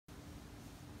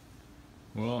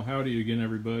Well, howdy again,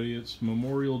 everybody. It's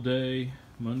Memorial Day,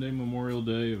 Monday, Memorial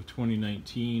Day of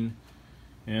 2019,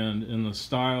 and in the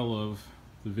style of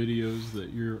the videos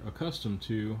that you're accustomed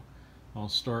to, I'll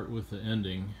start with the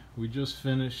ending. We just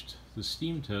finished the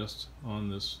steam test on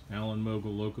this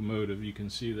Mogul locomotive. You can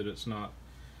see that it's not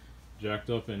jacked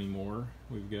up anymore.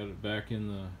 We've got it back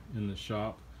in the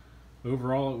shop.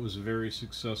 Overall, it was a very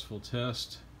successful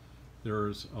test.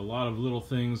 There's a lot of little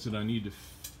things that I need to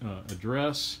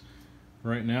address.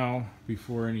 Right now,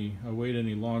 before I wait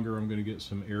any longer, I'm going to get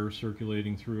some air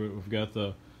circulating through it. We've got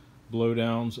the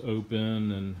blowdowns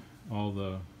open and all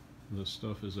the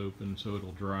stuff is open, so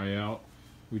it'll dry out.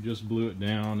 We just blew it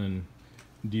down and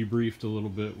debriefed a little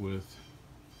bit with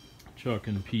Chuck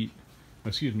and Fred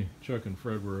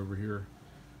were over here.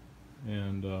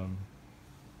 And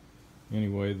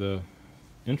anyway, the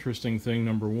interesting thing,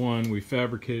 number one,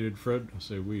 Fred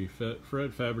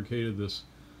fabricated this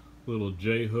little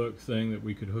J-hook thing that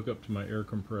we could hook up to my air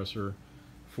compressor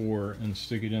and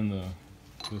stick it in the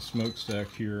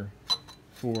smokestack here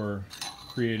for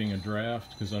creating a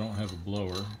draft, because I don't have a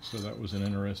blower. So that was an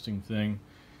interesting thing.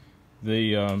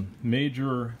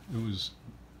 It was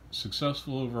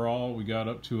successful overall. We got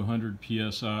up to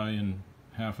 100 psi in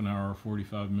half an hour,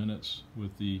 45 minutes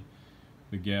with the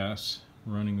gas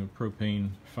running, a propane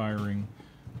firing.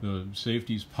 The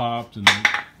safeties popped and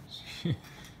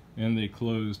and they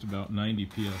closed about 90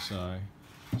 psi,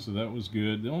 so that was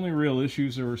good. The only real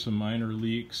issues, there were some minor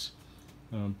leaks,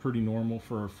 pretty normal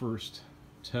for our first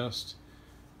test.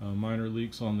 Minor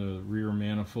leaks on the rear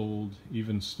manifold,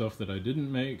 even stuff that I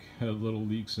didn't make had little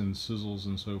leaks and sizzles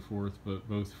and so forth, but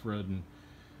both Fred and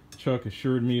Chuck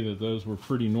assured me that those were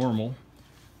pretty normal.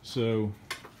 So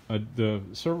the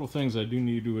several things I do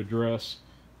need to address.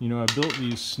 You know, I built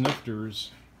these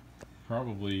snifters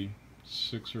probably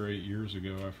 6 or 8 years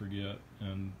ago, I forget,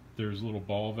 and there's little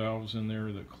ball valves in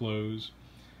there that close,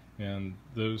 and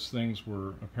those things were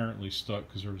apparently stuck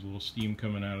because there was a little steam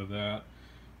coming out of that.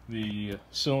 The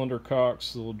cylinder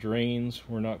cocks, the little drains,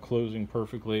 were not closing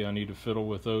perfectly. I need to fiddle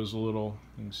with those a little.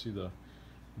 You can see the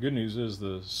good news is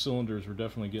the cylinders were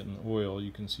definitely getting oil.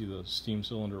 You can see the steam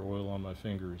cylinder oil on my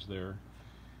fingers there.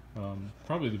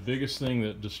 Probably the biggest thing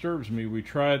that disturbs me, we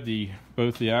tried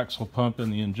both the axle pump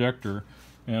and the injector,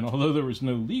 and although there was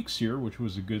no leaks here, which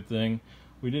was a good thing,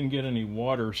 we didn't get any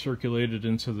water circulated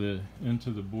into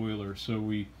the boiler. So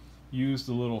we used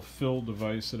the little fill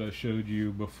device that I showed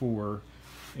you before,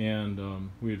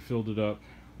 and we had filled it up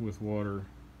with water,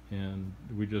 and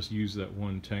we just used that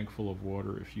one tank full of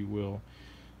water, if you will.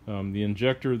 The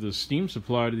injector, the steam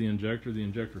supply to the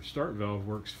injector start valve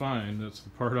works fine. That's the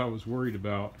part I was worried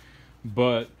about,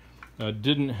 but I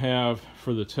didn't have,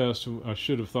 for the test, I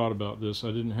should have thought about this, I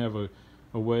didn't have a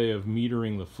way of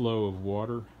metering the flow of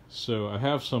water. So I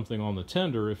have something on the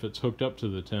tender if it's hooked up to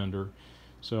the tender.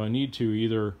 So I need to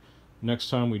either, next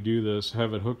time we do this,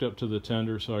 have it hooked up to the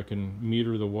tender so I can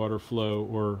meter the water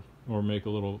flow, or make a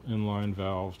little inline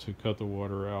valve to cut the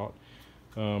water out.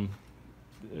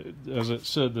 As it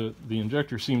said, the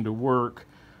injector seemed to work,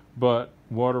 but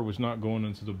water was not going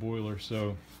into the boiler.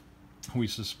 So we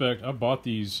suspect, I bought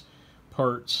these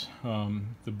parts,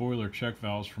 the boiler check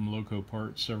valves from Loco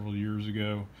Parts several years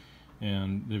ago,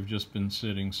 and they've just been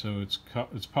sitting, so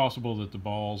it's possible that the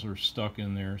balls are stuck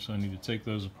in there. So I need to take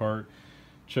those apart,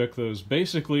 check those.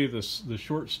 Basically, the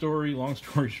long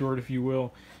story short, if you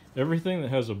will, everything that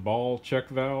has a ball check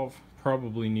valve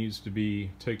probably needs to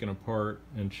be taken apart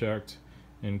and checked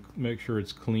and make sure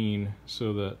it's clean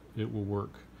so that it will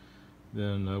work.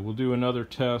 Then we'll do another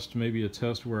test, maybe a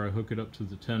test where I hook it up to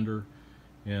the tender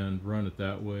and run it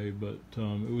that way. But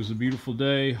it was a beautiful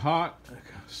day, hot,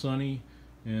 sunny,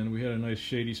 and we had a nice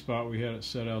shady spot. We had it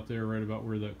set out there right about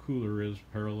where that cooler is,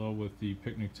 parallel with the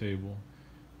picnic table.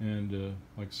 And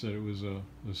like I said, it was a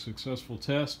successful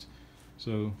test.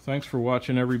 So thanks for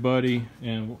watching, everybody,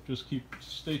 and we'll just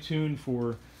stay tuned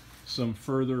for some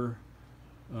further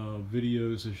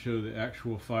videos that show the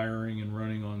actual firing and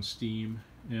running on steam.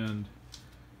 And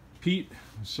Pete,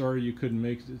 I'm sorry you couldn't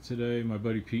make it today. My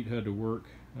buddy Pete had to work,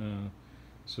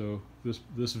 so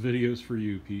this video's for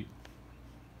you, Pete.